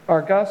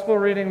Our gospel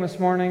reading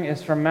this morning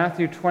is from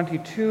Matthew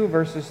 22,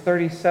 verses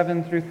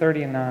 37 through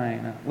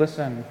 39.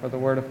 Listen for the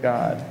word of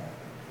God.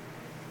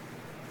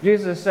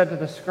 Jesus said to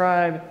the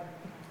scribe,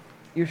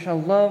 "You shall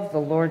love the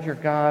Lord your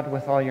God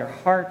with all your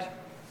heart,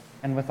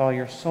 and with all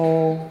your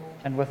soul,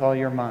 and with all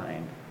your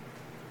mind.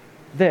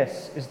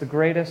 This is the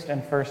greatest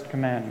and first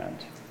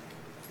commandment.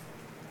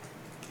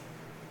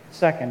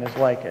 Second is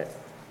like it.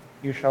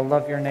 You shall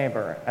love your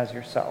neighbor as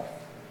yourself."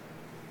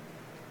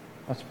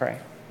 Let's pray.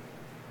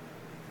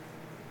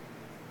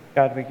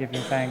 God, we give you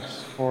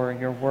thanks for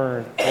your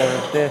word,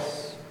 for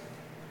this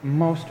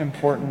most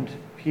important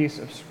piece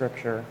of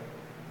Scripture.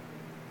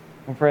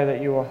 We pray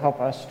that you will help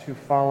us to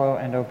follow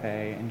and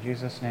obey. In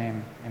Jesus'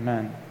 name,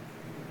 amen.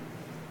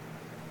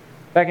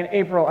 Back in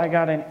April, I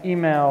got an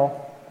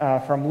email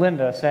from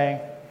Linda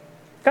saying,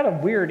 "Got a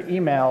weird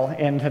email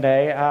in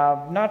today.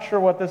 Not sure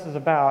what this is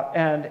about."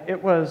 And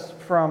it was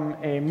from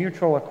a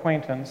mutual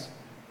acquaintance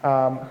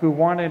who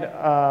wanted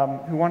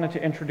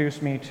to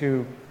introduce me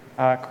to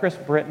Chris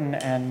Britton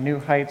and New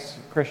Heights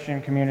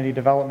Christian Community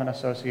Development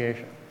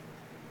Association.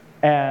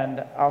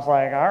 And I was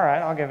like, all right,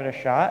 I'll give it a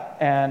shot.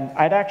 And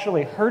I'd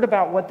actually heard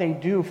about what they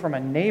do from a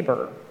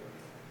neighbor.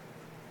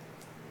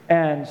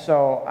 And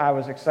so I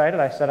was excited.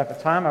 I set up a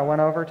time. I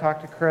went over,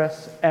 talked to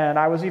Chris, and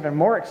I was even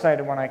more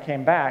excited when I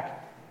came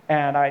back.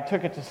 And I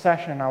took it to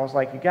session. I was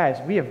like, you guys,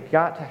 we have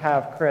got to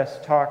have Chris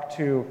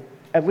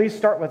at least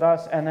start with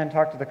us and then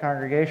talk to the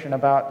congregation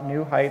about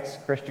New Heights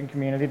Christian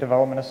Community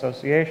Development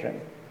Association.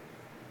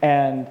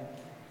 And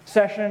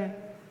session,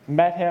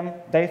 met him.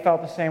 They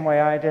felt the same way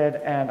I did,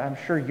 and I'm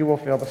sure you will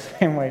feel the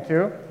same way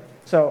too.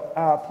 So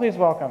please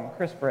welcome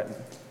Chris Britton.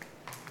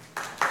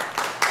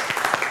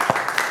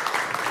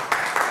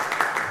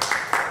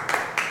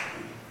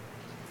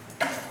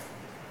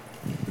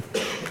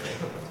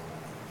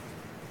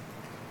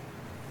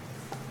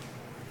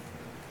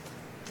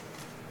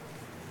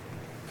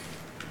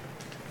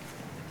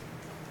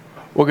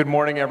 Well, good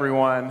morning,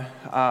 everyone.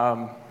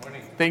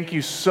 Thank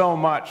you so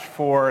much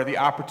for the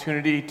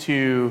opportunity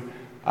to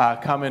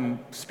come and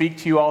speak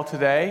to you all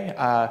today.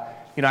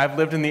 I've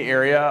lived in the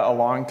area a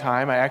long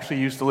time. I actually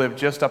used to live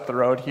just up the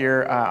road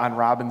here on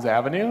Robbins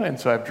Avenue, and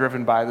so I've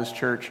driven by this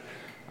church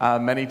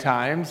many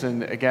times.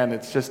 And again,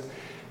 it's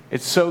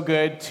so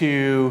good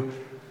to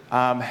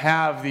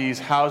have these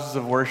houses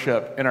of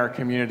worship in our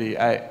community.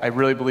 I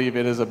really believe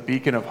it is a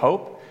beacon of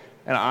hope.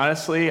 And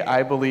honestly,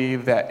 I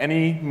believe that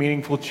any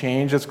meaningful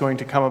change that's going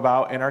to come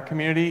about in our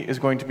community is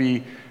going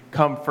to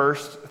come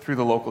first through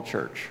the local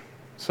church.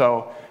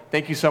 So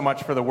thank you so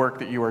much for the work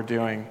that you are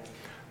doing.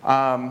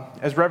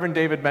 As Reverend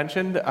David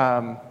mentioned,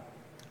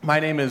 my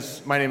name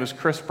is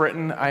Chris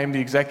Britton. I am the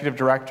Executive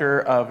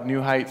Director of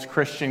New Heights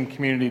Christian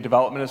Community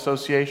Development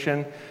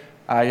Association.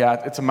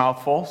 It's a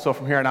mouthful, so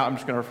from here on out, I'm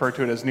just going to refer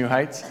to it as New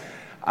Heights.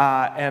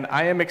 And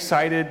I am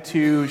excited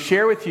to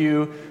share with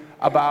you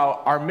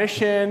about our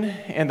mission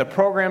and the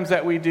programs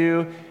that we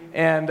do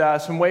and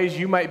some ways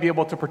you might be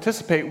able to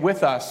participate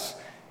with us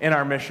in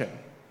our mission.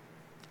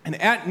 And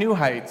at New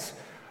Heights,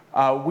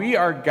 we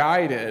are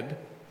guided.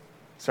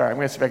 Sorry, I'm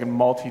going to see if I can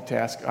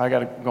multitask. I got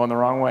to go in the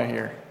wrong way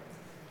here.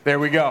 There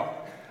we go.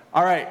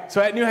 All right,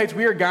 so at New Heights,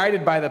 we are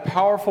guided by the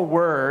powerful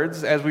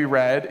words, as we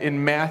read,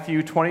 in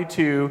Matthew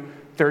 22,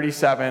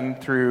 37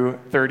 through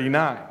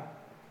 39.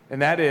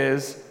 And that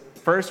is,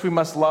 first, we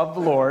must love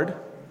the Lord,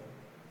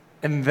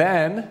 and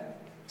then,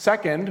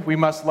 second, we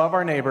must love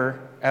our neighbor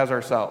as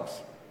ourselves.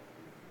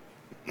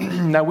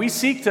 Now, we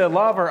seek to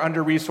love our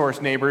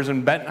under-resourced neighbors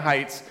in Benton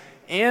Heights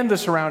and the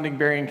surrounding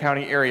Berrien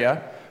County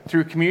area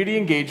through community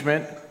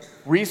engagement,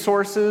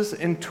 resources,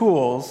 and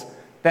tools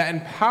that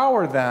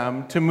empower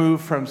them to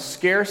move from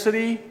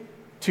scarcity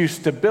to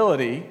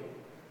stability,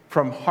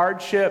 from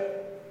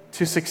hardship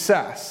to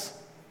success,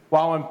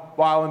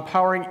 while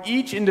empowering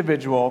each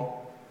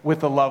individual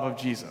with the love of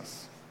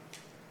Jesus.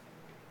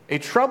 A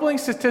troubling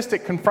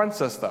statistic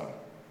confronts us, though.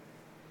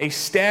 A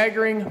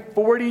staggering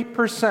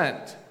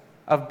 40%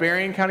 of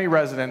Berrien County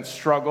residents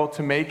struggle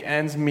to make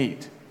ends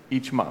meet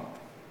each month.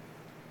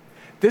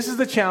 This is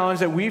the challenge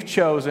that we've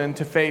chosen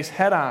to face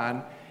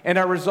head-on, and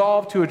our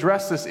resolve to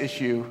address this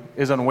issue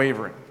is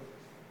unwavering.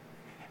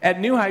 At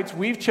New Heights,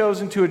 we've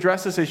chosen to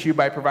address this issue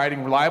by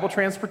providing reliable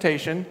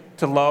transportation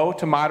to low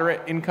to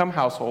moderate income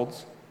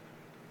households,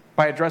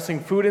 by addressing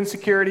food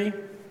insecurity,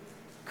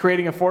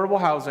 creating affordable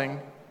housing,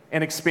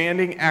 and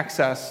expanding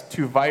access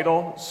to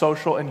vital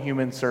social and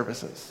human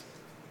services.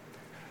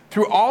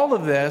 Through all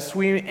of this,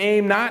 we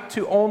aim not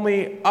to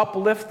only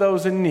uplift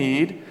those in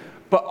need,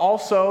 but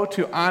also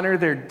to honor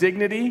their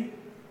dignity,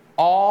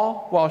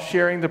 all while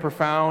sharing the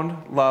profound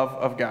love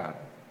of God.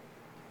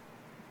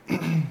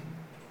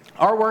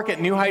 Our work at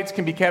New Heights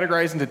can be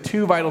categorized into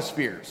two vital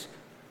spheres: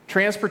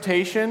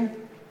 transportation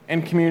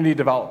and community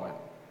development.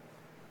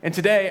 And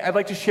today, I'd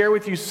like to share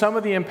with you some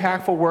of the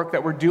impactful work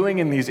that we're doing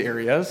in these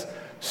areas,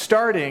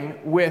 starting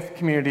with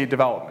community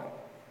development.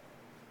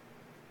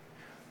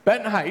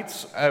 Benton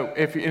Heights,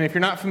 if you're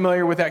not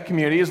familiar with that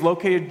community, is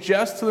located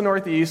just to the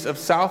northeast of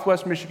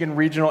Southwest Michigan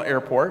Regional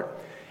Airport,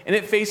 and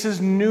it faces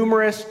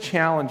numerous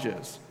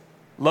challenges: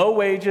 low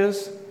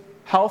wages,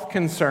 health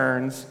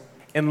concerns,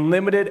 and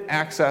limited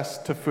access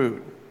to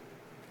food.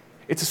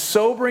 It's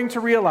sobering to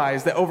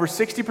realize that over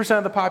 60%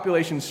 of the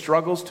population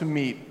struggles to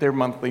meet their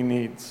monthly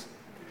needs.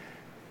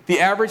 The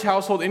average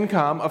household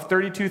income of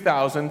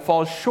 $32,000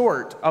 falls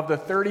short of the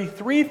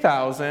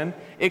 $33,000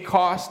 it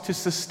costs to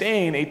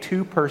sustain a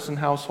two-person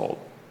household.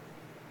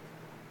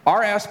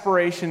 Our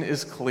aspiration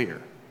is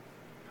clear.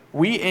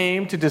 We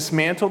aim to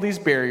dismantle these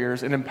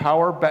barriers and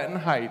empower Benton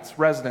Heights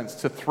residents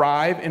to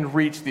thrive and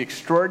reach the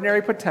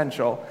extraordinary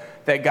potential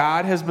that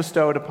God has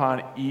bestowed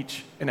upon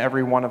each and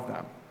every one of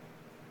them.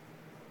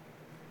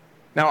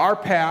 Now, our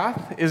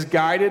path is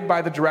guided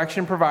by the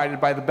direction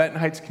provided by the Benton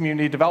Heights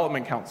Community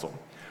Development Council,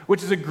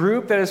 which is a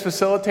group that is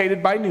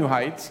facilitated by New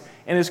Heights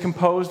and is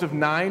composed of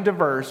 9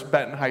 diverse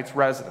Benton Heights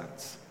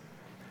residents.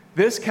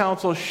 This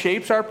council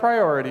shapes our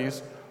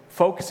priorities,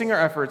 focusing our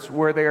efforts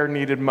where they are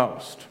needed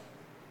most.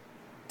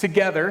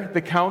 Together,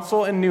 the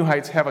council and New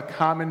Heights have a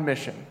common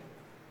mission: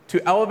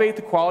 to elevate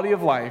the quality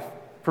of life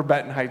for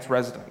Benton Heights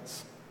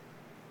residents.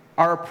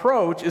 Our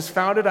approach is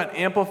founded on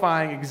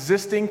amplifying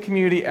existing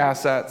community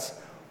assets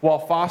while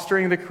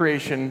fostering the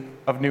creation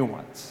of new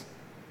ones.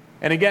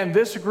 And again,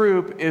 this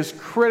group is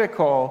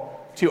critical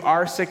to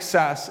our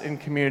success in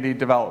community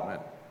development.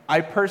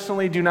 I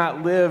personally do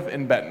not live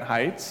in Benton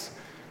Heights,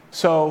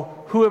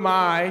 so who am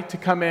I to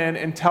come in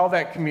and tell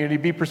that community,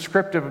 be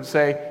prescriptive and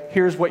say,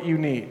 here's what you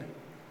need?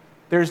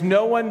 There's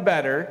no one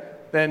better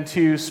than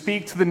to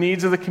speak to the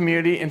needs of the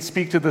community and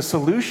speak to the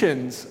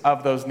solutions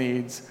of those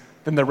needs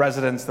than the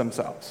residents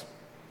themselves.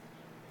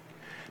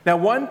 Now,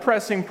 one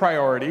pressing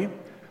priority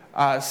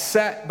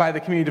set by the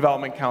Community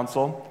Development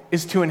Council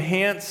is to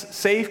enhance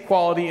safe,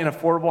 quality, and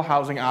affordable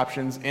housing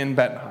options in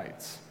Benton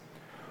Heights.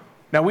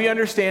 Now, we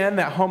understand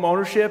that home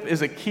ownership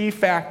is a key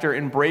factor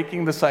in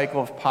breaking the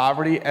cycle of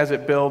poverty as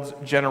it builds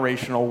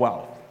generational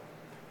wealth.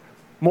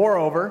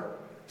 Moreover,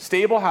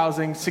 stable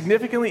housing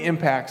significantly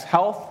impacts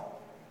health,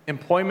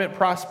 employment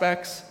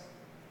prospects,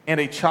 and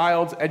a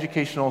child's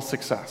educational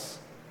success.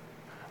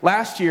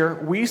 Last year,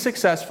 we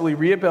successfully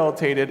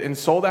rehabilitated and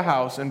sold a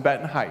house in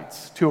Benton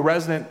Heights to a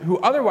resident who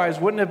otherwise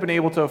wouldn't have been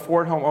able to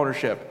afford home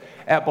ownership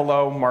at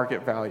below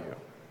market value.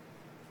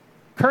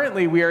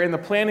 Currently, we are in the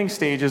planning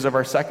stages of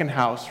our second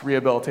house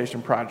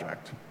rehabilitation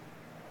project.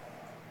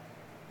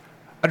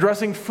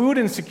 Addressing food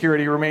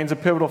insecurity remains a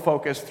pivotal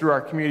focus through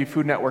our Community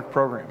Food Network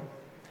program.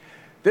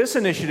 This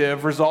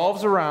initiative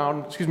revolves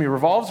around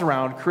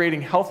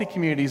creating healthy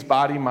communities,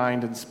 body,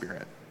 mind, and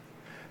spirit.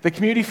 The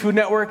Community Food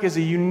Network is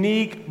a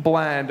unique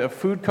blend of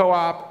food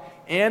co-op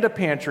and a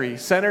pantry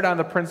centered on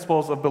the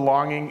principles of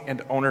belonging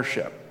and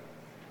ownership.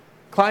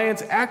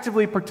 Clients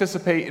actively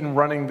participate in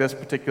running this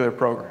particular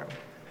program.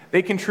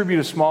 They contribute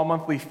a small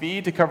monthly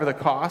fee to cover the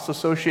costs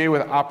associated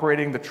with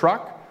operating the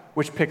truck,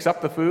 which picks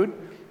up the food.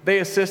 They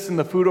assist in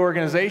the food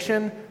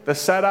organization, the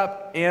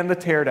setup, and the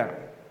teardown.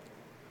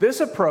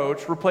 This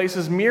approach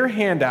replaces mere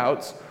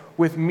handouts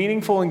with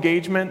meaningful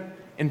engagement,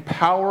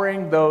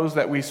 empowering those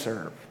that we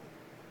serve.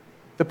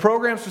 The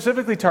program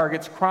specifically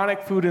targets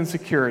chronic food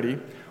insecurity,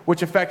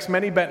 which affects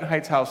many Benton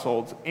Heights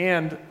households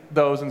and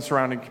those in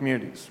surrounding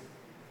communities.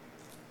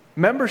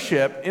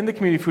 Membership in the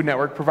Community Food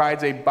Network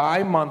provides a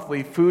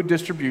bi-monthly food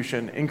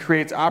distribution and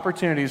creates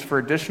opportunities for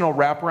additional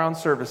wraparound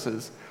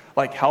services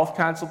like health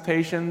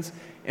consultations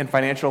and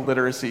financial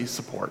literacy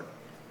support.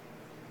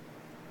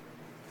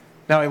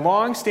 Now, a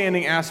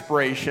long-standing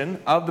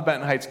aspiration of the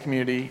Benton Heights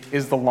community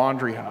is the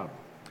Laundry Hub.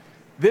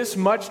 This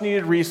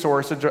much-needed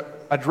resource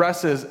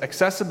addresses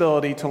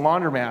accessibility to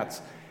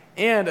laundromats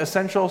and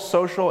essential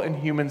social and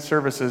human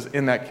services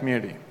in that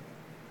community.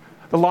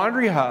 The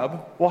Laundry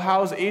Hub will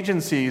house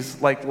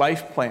agencies like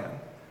Life Plan,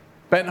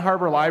 Benton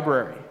Harbor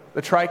Library,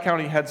 the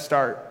Tri-County Head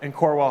Start, and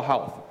Corewell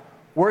Health,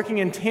 working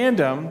in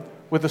tandem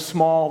with a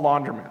small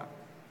laundromat.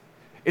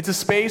 It's a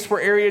space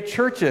where area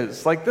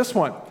churches, like this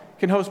one,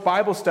 can host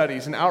Bible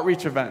studies and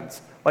outreach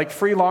events, like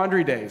free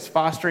laundry days,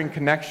 fostering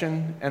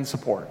connection and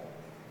support.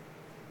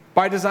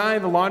 By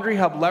design, the Laundry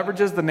Hub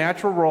leverages the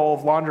natural role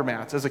of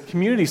laundromats as a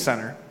community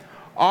center,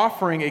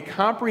 offering a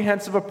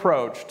comprehensive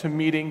approach to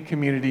meeting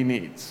community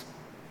needs.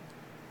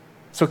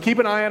 So keep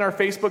an eye on our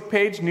Facebook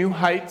page, New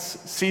Heights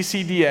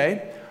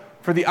CCDA,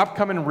 for the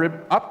upcoming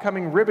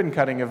ribbon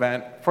cutting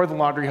event for the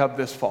Laundry Hub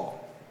this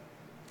fall.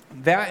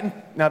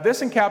 Now,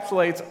 this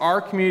encapsulates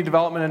our community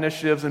development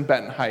initiatives in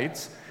Benton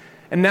Heights,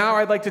 and now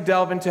I'd like to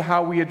delve into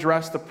how we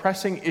address the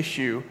pressing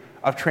issue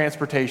of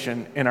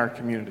transportation in our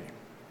community.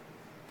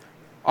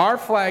 Our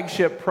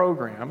flagship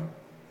program,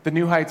 the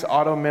New Heights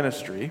Auto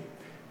Ministry,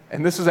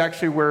 and this is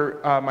actually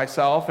where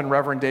myself and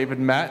Reverend David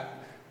met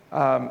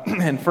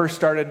and first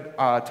started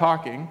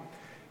talking,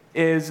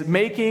 is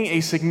making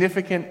a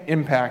significant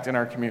impact in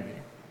our community.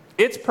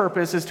 Its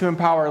purpose is to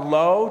empower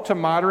low to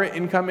moderate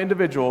income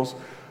individuals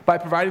by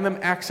providing them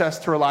access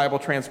to reliable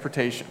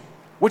transportation,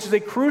 which is a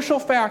crucial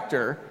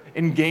factor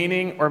in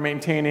gaining or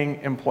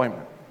maintaining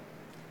employment.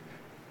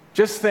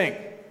 Just think,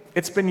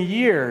 it's been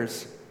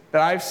years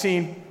that I've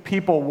seen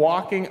people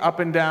walking up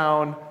and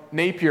down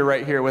Napier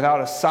right here without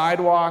a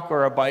sidewalk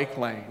or a bike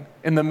lane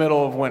in the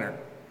middle of winter.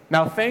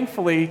 Now,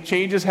 thankfully,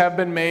 changes have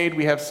been made.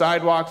 We have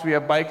sidewalks, we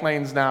have bike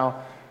lanes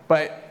now.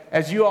 But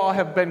as you all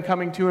have been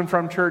coming to and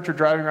from church or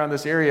driving around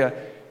this area,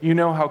 you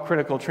know how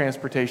critical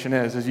transportation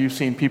is, as you've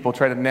seen people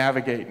try to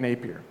navigate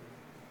Napier.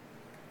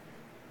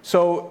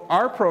 So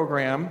our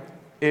program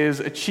is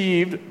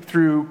achieved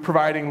through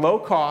providing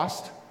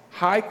low-cost,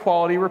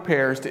 high-quality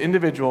repairs to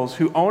individuals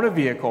who own a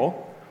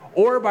vehicle,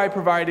 or by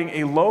providing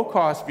a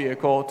low-cost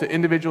vehicle to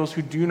individuals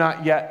who do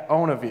not yet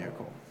own a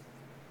vehicle.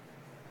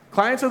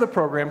 Clients of the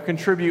program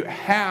contribute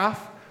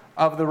half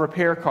of the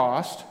repair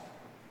cost,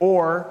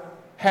 or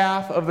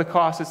half of the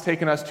cost it's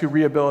taken us to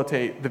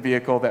rehabilitate the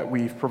vehicle that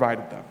we've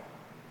provided them.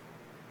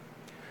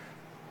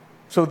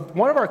 So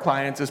one of our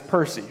clients is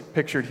Percy,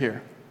 pictured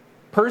here.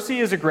 Percy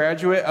is a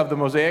graduate of the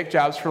Mosaic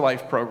Jobs for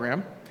Life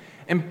program,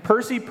 and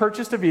Percy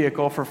purchased a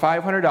vehicle for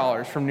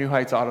 $500 from New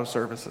Heights Auto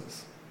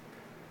Services.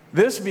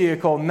 This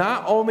vehicle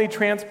not only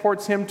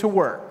transports him to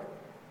work,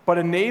 but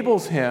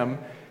enables him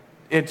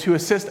to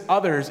assist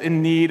others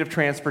in need of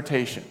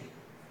transportation.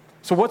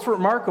 So what's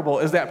remarkable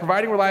is that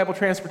providing reliable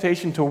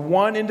transportation to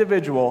one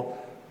individual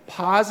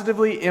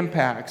positively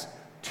impacts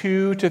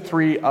 2 to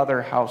 3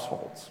 other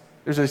households.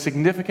 There's a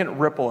significant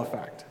ripple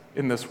effect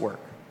in this work.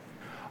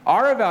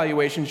 Our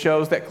evaluation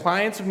shows that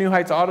clients of New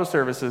Heights Auto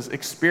Services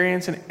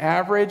experience an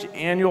average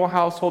annual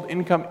household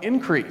income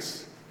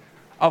increase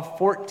of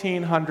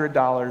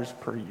 $1,400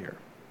 per year.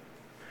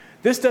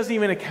 This doesn't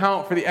even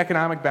account for the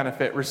economic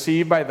benefit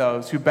received by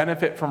those who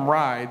benefit from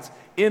rides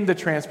in the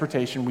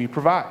transportation we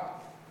provide.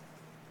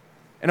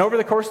 And over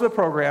the course of the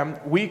program,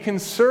 we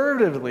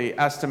conservatively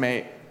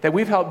estimate that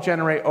we've helped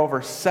generate over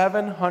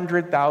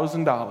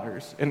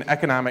 $700,000 in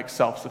economic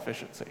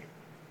self-sufficiency.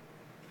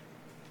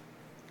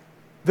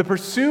 The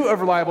pursuit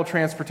of reliable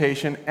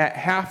transportation at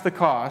half the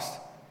cost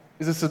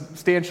is a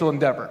substantial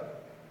endeavor.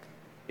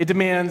 It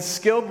demands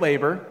skilled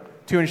labor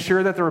to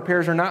ensure that the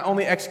repairs are not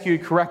only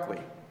executed correctly,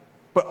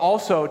 but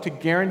also to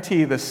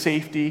guarantee the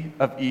safety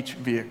of each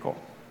vehicle.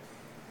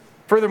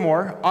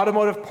 Furthermore,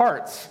 automotive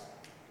parts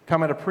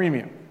come at a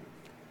premium,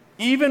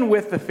 even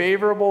with the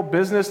favorable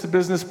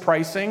business-to-business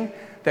pricing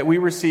that we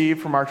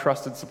receive from our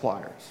trusted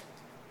suppliers.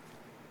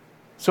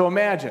 So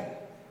imagine,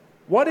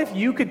 what if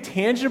you could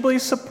tangibly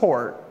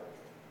support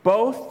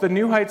both the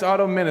New Heights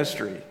Auto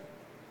Ministry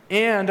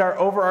and our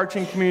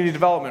overarching community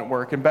development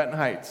work in Benton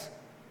Heights,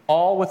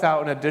 all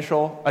without an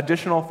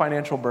additional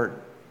financial burden?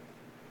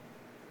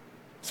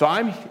 So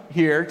I'm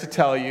here to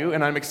tell you,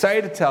 and I'm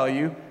excited to tell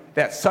you,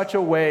 that such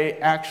a way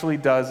actually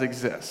does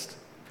exist.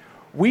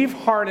 We've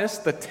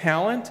harnessed the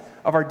talent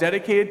of our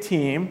dedicated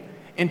team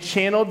and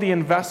channeled the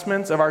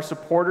investments of our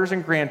supporters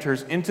and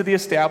grantors into the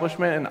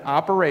establishment and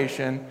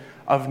operation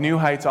of New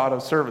Heights Auto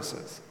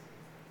Services.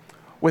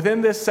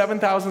 Within this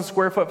 7,000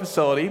 square foot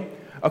facility,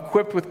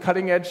 equipped with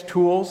cutting-edge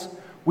tools,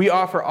 we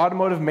offer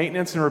automotive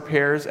maintenance and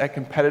repairs at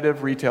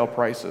competitive retail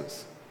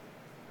prices.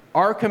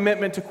 Our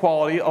commitment to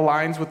quality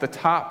aligns with the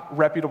top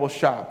reputable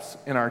shops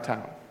in our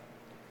town.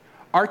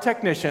 Our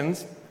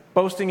technicians,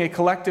 boasting a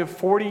collective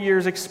 40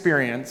 years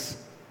experience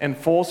and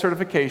full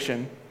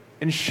certification,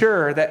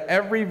 ensure that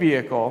every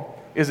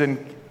vehicle is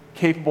in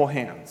capable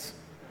hands.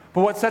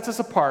 But what sets us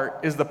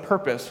apart is the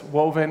purpose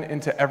woven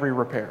into every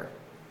repair.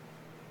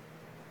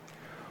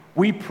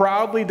 We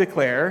proudly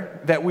declare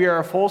that we are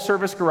a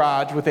full-service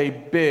garage with a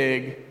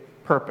big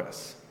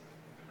purpose.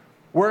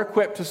 We're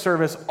equipped to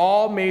service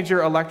all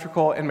major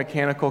electrical and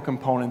mechanical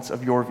components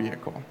of your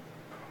vehicle.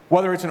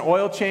 Whether it's an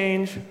oil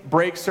change,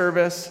 brake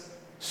service,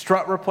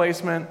 strut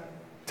replacement,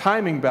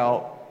 timing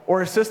belt,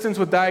 or assistance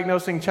with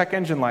diagnosing check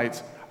engine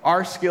lights,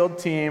 our skilled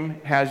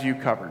team has you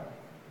covered.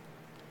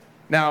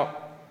 Now,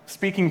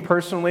 speaking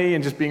personally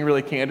and just being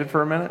really candid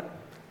for a minute,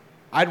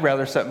 I'd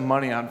rather set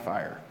money on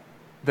fire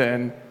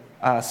than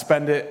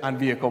spend it on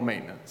vehicle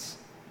maintenance.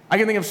 I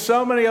can think of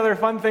so many other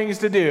fun things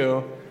to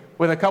do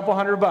with a couple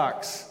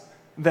 $100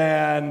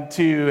 than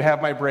to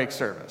have my brake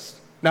serviced.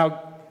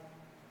 Now,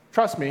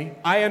 trust me,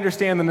 I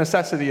understand the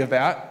necessity of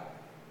that.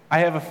 I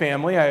have a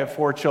family, I have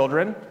 4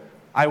 children.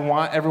 I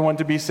want everyone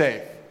to be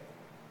safe.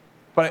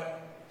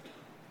 But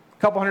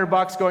a couple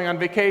 $100 going on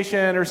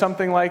vacation or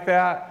something like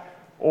that,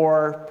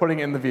 or putting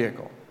it in the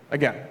vehicle.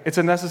 Again, it's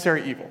a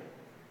necessary evil.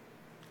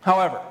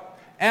 However,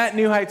 at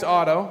New Heights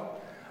Auto,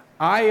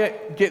 I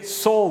get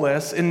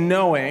solace in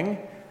knowing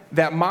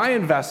that my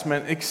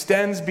investment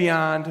extends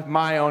beyond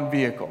my own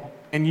vehicle,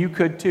 and you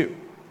could too.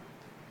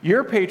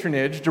 Your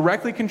patronage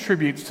directly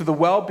contributes to the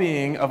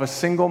well-being of a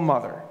single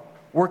mother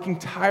working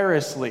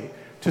tirelessly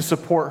to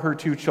support her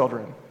 2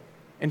 children,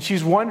 and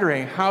she's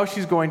wondering how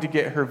she's going to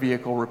get her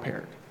vehicle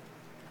repaired.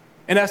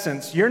 In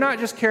essence, you're not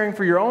just caring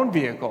for your own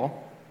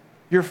vehicle,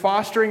 you're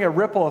fostering a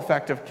ripple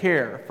effect of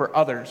care for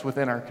others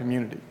within our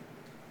community.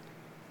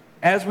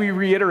 As we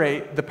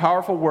reiterate the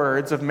powerful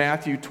words of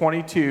Matthew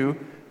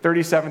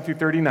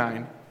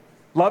 22:37-39,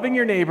 loving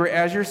your neighbor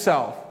as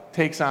yourself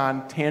takes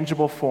on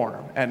tangible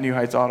form at New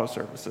Heights Auto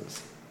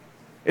Services.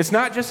 It's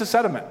not just a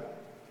sentiment.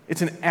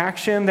 It's an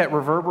action that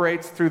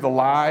reverberates through the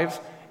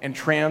lives and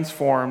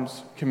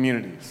transforms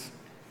communities.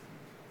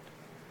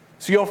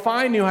 So you'll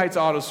find New Heights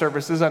Auto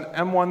Services on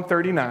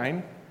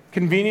M139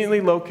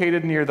 conveniently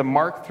located near the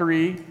Mark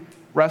III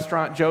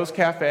restaurant Joe's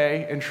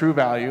Cafe and True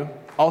Value.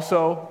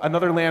 Also,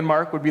 another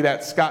landmark would be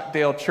that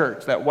Scottdale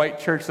Church, that white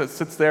church that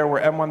sits there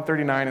where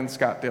M139 and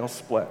Scottdale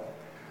split.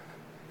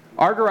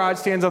 Our garage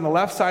stands on the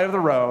left side of the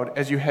road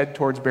as you head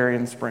towards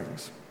Berrien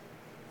Springs.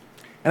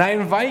 And I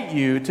invite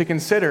you to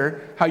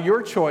consider how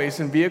your choice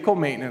in vehicle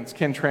maintenance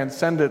can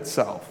transcend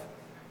itself,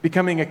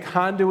 becoming a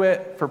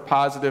conduit for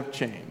positive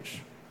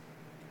change.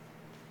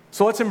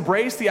 So let's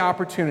embrace the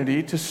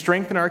opportunity to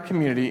strengthen our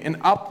community and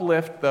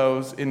uplift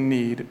those in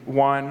need,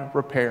 one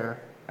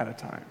repair at a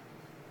time.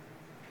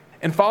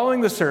 And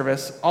following the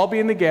service, I'll be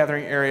in the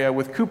gathering area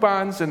with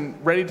coupons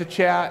and ready to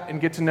chat and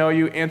get to know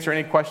you, answer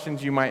any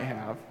questions you might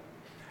have.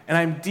 And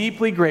I'm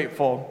deeply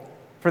grateful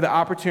for the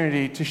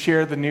opportunity to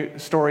share the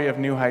story of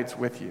New Heights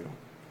with you.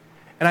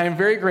 And I am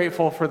very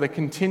grateful for the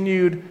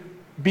continued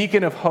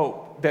beacon of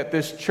hope that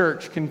this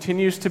church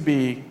continues to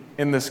be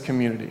in this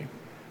community.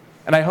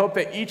 And I hope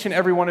that each and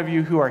every one of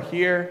you who are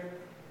here,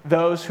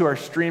 those who are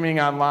streaming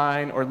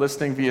online or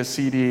listening via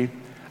CD,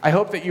 I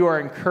hope that you are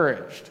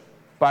encouraged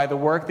by the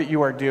work that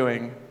you are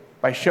doing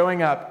by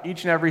showing up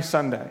each and every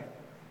Sunday.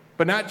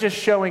 But not just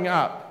showing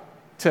up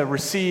to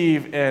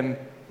receive and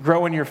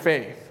grow in your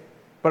faith,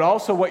 but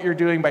also what you're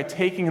doing by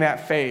taking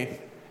that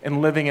faith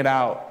and living it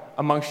out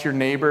amongst your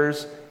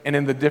neighbors and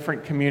in the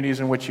different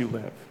communities in which you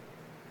live.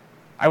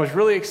 I was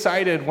really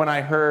excited when I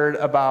heard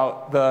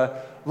about the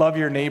Love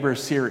Your Neighbor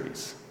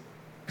series,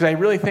 because I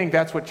really think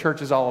that's what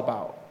church is all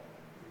about.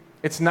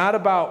 It's not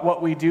about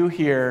what we do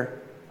here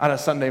on a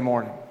Sunday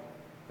morning.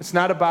 It's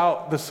not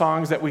about the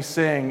songs that we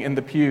sing in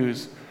the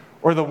pews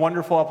or the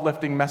wonderful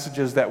uplifting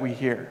messages that we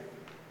hear.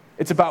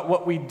 It's about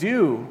what we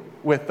do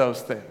with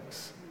those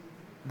things.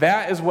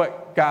 That is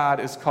what God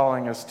is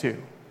calling us to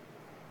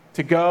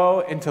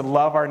go and to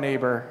love our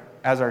neighbor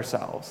as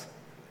ourselves.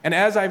 And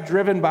as I've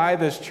driven by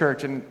this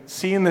church and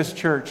seen this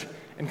church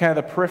in kind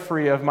of the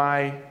periphery of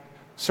my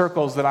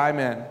circles that I'm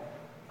in,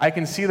 I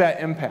can see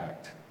that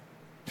impact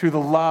through the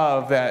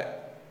love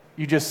that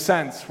you just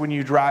sense when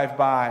you drive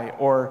by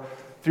or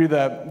through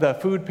the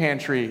food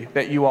pantry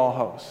that you all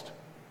host.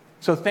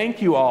 So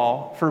thank you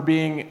all for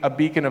being a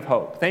beacon of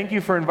hope. Thank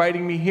you for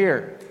inviting me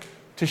here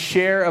to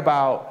share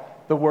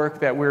about the work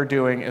that we're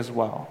doing as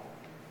well.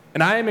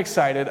 And I am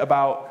excited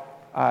about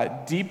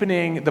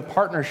deepening the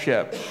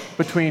partnership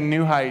between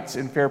New Heights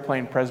and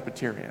Fairplain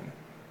Presbyterian.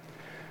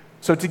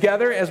 So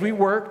together, as we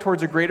work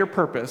towards a greater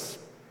purpose,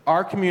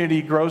 our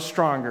community grows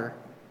stronger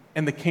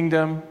and the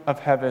kingdom of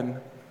heaven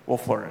will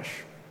flourish.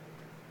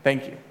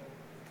 Thank you.